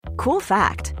Cool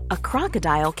fact, a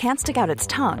crocodile can't stick out its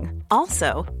tongue.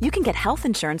 Also, you can get health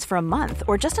insurance for a month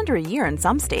or just under a year in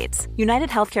some states. United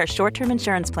Healthcare short-term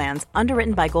insurance plans,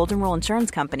 underwritten by Golden Rule Insurance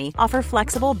Company, offer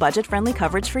flexible, budget-friendly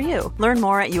coverage for you. Learn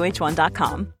more at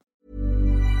uh1.com.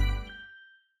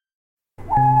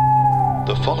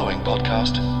 The following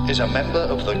podcast is a member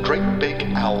of the Great Big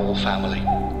Owl family.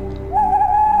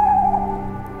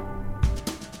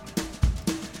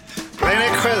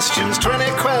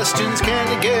 20 questions,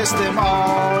 can you guess them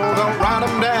all? Don't write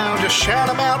them down, just shout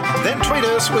them out, then tweet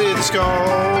us with a score.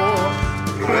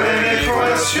 20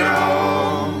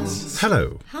 questions.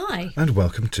 Hello. Hi. And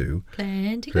welcome to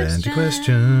Plenty Questions.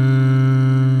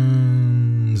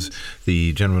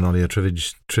 The General Nollier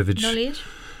Knowledge?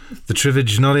 The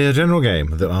Trivage Nollier general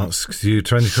game that asks you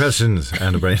 20 questions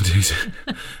and a brain teaser.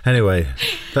 Anyway,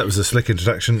 that was a slick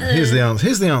introduction. Here's the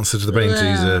answer to the brain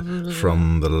teaser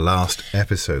from the last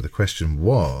episode. The question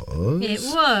was... It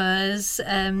was,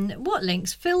 what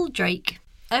links Phil Drake,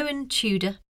 Owen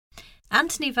Tudor,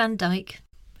 Anthony Van Dyke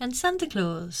and Santa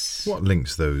Claus? What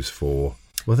links those for?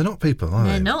 Well, they're not people, are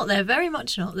they? They're not. They're very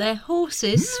much not. They're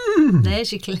horses.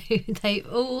 There's your clue. They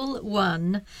all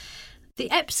won the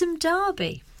Epsom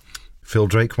Derby. Phil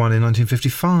Drake won in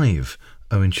 1955,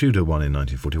 Owen Tudor won in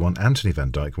 1941, Anthony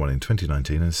Van Dyke won in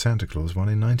 2019, and Santa Claus won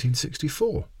in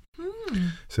 1964.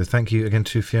 So thank you again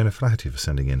to Fiona Flaherty for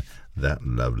sending in that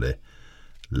lovely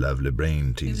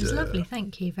brain teaser. It was lovely,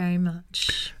 thank you very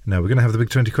much. Now we're going to have the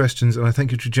big 20 questions, and I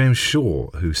thank you to James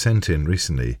Shaw, who sent in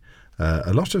recently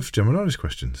a lot of general knowledge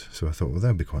questions. So I thought, well, that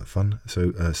would be quite fun.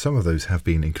 So some of those have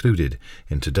been included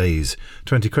in today's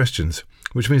 20 questions,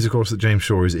 which means, of course, that James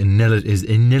Shaw is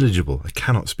ineligible. I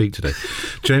cannot speak today.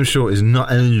 James Shaw is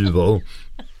not eligible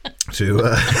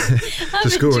to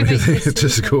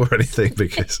score anything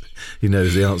because he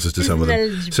knows the answers to some of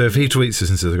them. So if he tweets us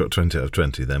and says I've got 20 out of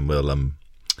 20, then we'll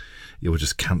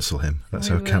just cancel him. That's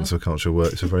how cancel culture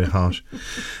works. We're very harsh.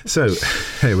 So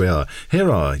here we are.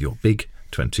 Here are your big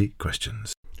 20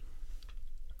 questions.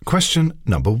 Question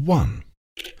number 1.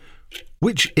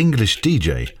 Which English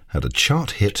DJ had a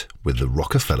chart hit with the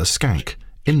Rockefeller Skank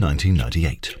in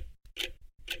 1998?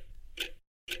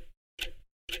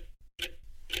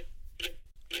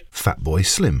 Fatboy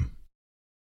Slim.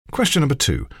 Question number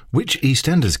 2. Which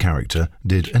EastEnders character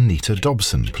did Anita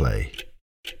Dobson play?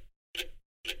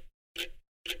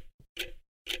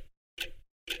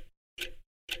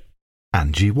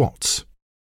 Angie Watts.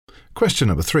 Question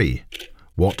number 3.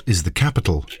 What is the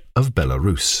capital of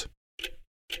Belarus?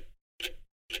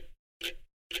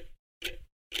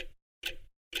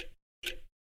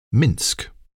 Minsk.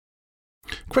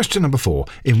 Question number 4.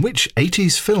 In which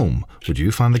 80s film would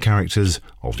you find the characters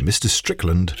of Mr.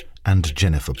 Strickland and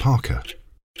Jennifer Parker?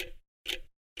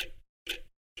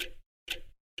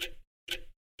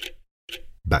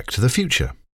 Back to the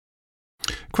Future.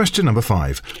 Question number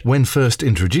 5. When first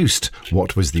introduced,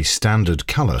 what was the standard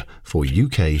colour for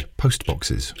UK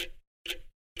postboxes?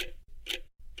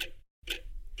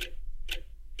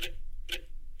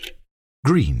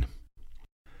 Green.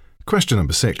 Question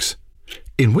number 6.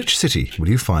 In which city will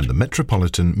you find the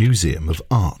Metropolitan Museum of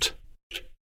Art?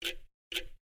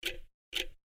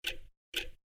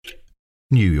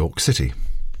 New York City.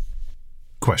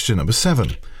 Question number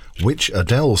 7. Which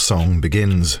Adele song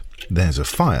begins, "There's a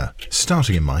fire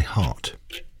starting in my heart"?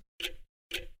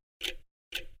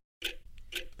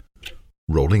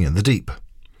 Rolling in the Deep.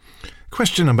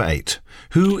 Question number 8.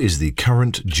 Who is the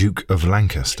current Duke of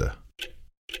Lancaster?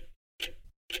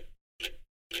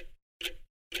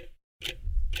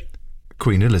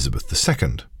 Queen Elizabeth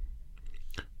II.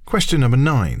 Question number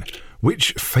 9.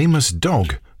 Which famous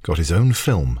dog got his own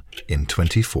film in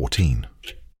 2014?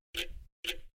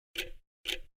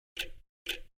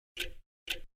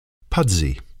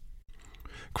 Pudsey.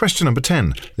 Question number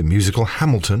 10. The musical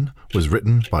Hamilton was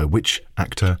written by which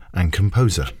actor and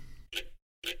composer?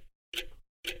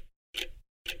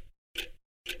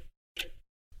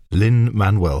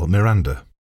 Lin-Manuel Miranda.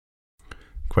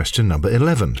 Question number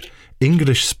 11.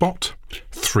 English Spot,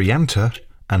 Threanta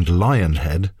and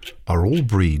Lionhead are all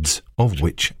breeds of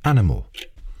which animal?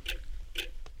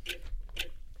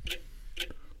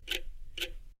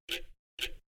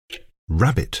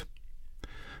 Rabbit.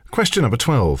 Question number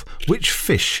 12. Which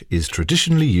fish is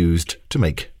traditionally used to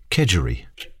make kedgeree?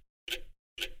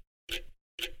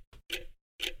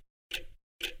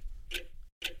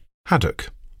 Haddock.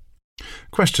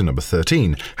 Question number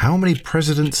 13. How many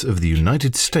presidents of the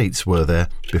United States were there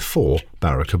before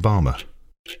Barack Obama?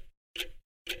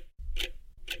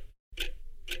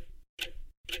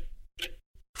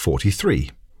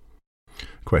 43.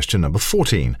 Question number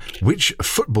 14. Which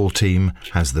football team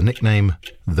has the nickname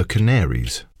the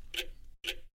Canaries?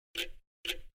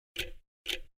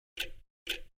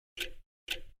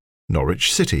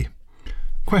 Norwich City.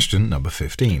 Question number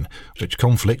 15. Which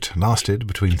conflict lasted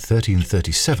between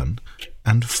 1337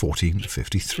 and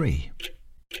 1453?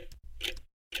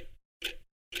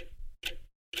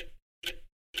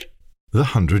 The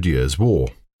 100 Years' War.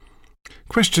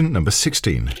 Question number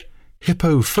 16.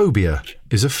 Hippophobia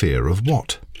is a fear of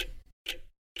what?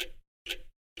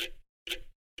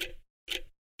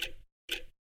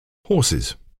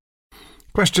 Horses.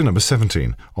 Question number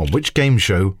 17. On which game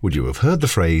show would you have heard the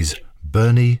phrase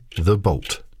Bernie the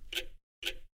Bolt?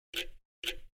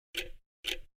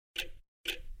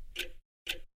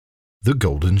 The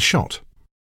Golden Shot.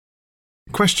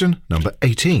 Question number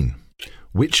 18.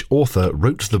 Which author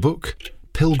wrote the book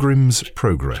Pilgrim's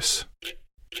Progress?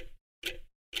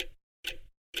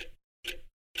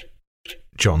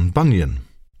 John Bunyan.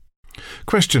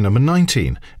 Question number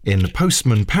 19. In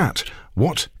Postman Pat,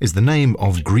 what is the name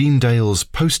of Greendale's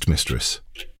postmistress?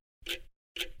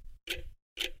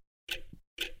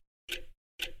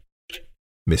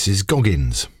 Mrs.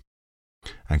 Goggins.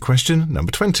 And question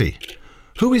number 20.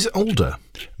 Who is older,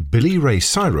 Billy Ray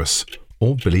Cyrus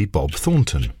or Billy Bob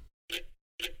Thornton?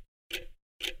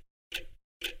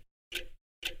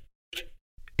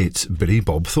 It's Billy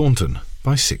Bob Thornton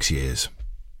by 6 years.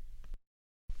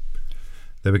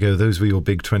 There we go. Those were your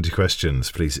big 20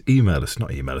 questions. Please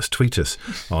tweet us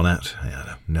on at...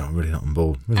 No, I'm really not on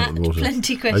board. At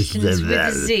Plenty Questions with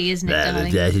a Z, isn't it,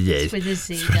 darling? It's with a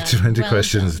Z, darling. 20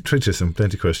 questions. Tweet us on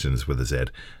Plenty Questions with a Z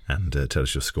and tell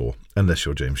us your score. Unless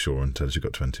you're James Shaw and tell us you've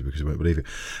got 20 because we won't believe you.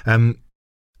 And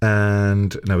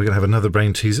now we're going to have another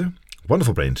brain teaser.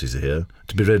 Wonderful brain teaser here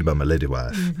to be read by my lady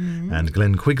wife. Mm-hmm. And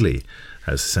Glenn Quigley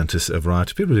has sent us a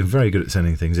variety. People have been very good at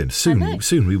sending things in.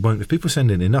 Soon we won't. If people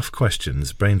send in enough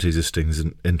questions, brain teaser, stings,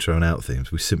 and intro and out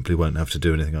themes, we simply won't have to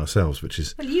do anything ourselves. Which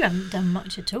is well, you haven't done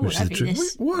much at all, have you?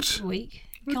 This week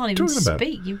you can't even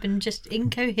speak. You've been just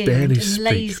incoherent and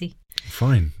lazy.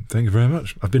 Fine, thank you very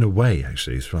much. I've been away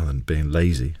actually, rather than being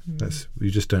lazy.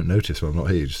 You just don't notice when I'm not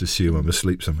here. You just assume I'm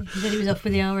asleep somewhere. You said he was off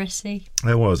with the RSC.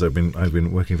 I was. I've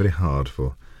been working very hard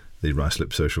for the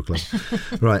Ruislip Social Club.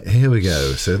 Right, here we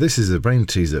go. So this is a brain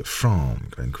teaser from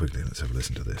Glenn Quigley. Let's have a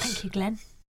listen to this. Thank you, Glenn.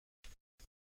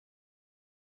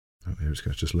 Oh, here it's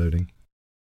just loading.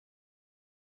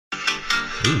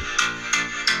 Ooh.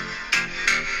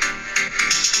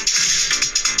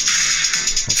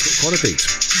 That's got quite a beat.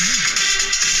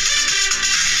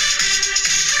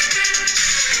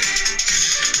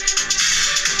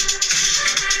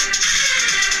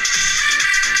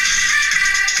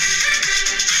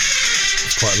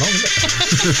 Quite long, isn't it?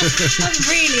 I'm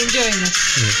really enjoying this.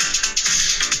 Yeah.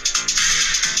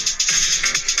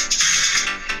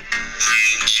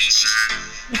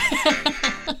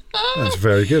 That's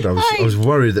very good. I was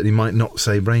worried that he might not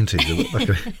say brain teaser,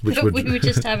 we were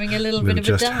just having a little bit of a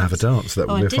dance. Just have a dance. That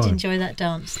would be fine. I did enjoy that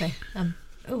dance, though. I'm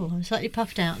slightly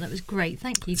puffed out. That was great.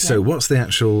 Thank you, Glenn. So, what's the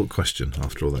actual question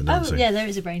after all that dancing? Oh, yeah, there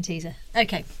is a brain teaser.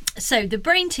 Okay, so the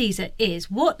brain teaser is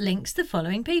what links the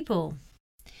following people.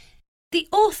 The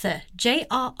author,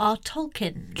 J.R.R.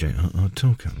 Tolkien. J.R.R.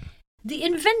 Tolkien. The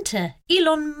inventor,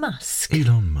 Elon Musk.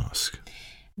 Elon Musk.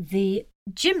 The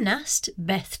gymnast,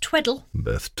 Beth Tweddle.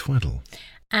 Beth Tweddle.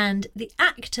 And the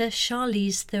actor,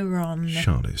 Charlize Theron.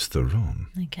 Charlize Theron.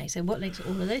 Okay, so what links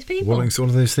all of those people? What links all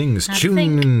of those things? Tune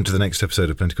in to the next episode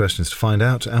of Plenty Questions to find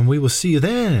out, and we will see you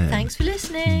there. Thanks for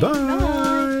listening. Bye.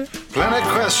 Bye. Plenty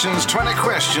Questions, 20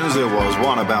 questions. There was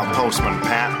one about Postman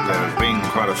Pat. There have been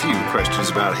quite a few questions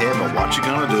about him, but what you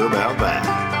gonna do about that?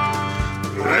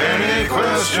 Plenty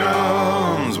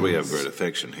Questions. We have great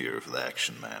affection here for the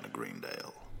action man of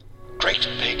Greendale.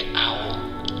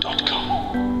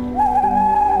 GreatBigOwl.com.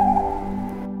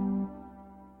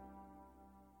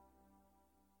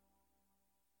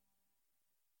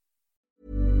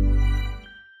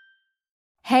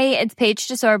 Hey, it's Paige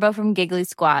DeSorbo from Giggly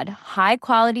Squad. High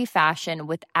quality fashion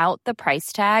without the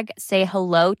price tag. Say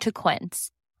hello to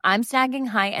Quince. I'm snagging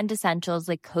high-end essentials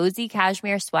like cozy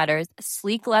cashmere sweaters,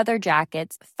 sleek leather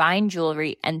jackets, fine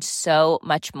jewelry, and so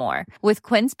much more. With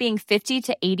Quince being 50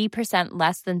 to 80%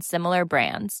 less than similar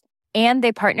brands. And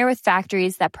they partner with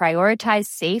factories that prioritize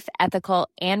safe, ethical,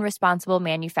 and responsible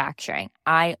manufacturing.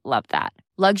 I love that.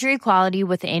 Luxury quality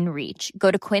within reach.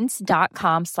 Go to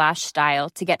quince.com/style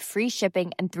to get free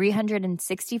shipping and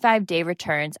 365-day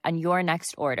returns on your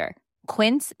next order.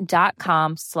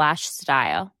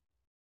 Quince.com/style.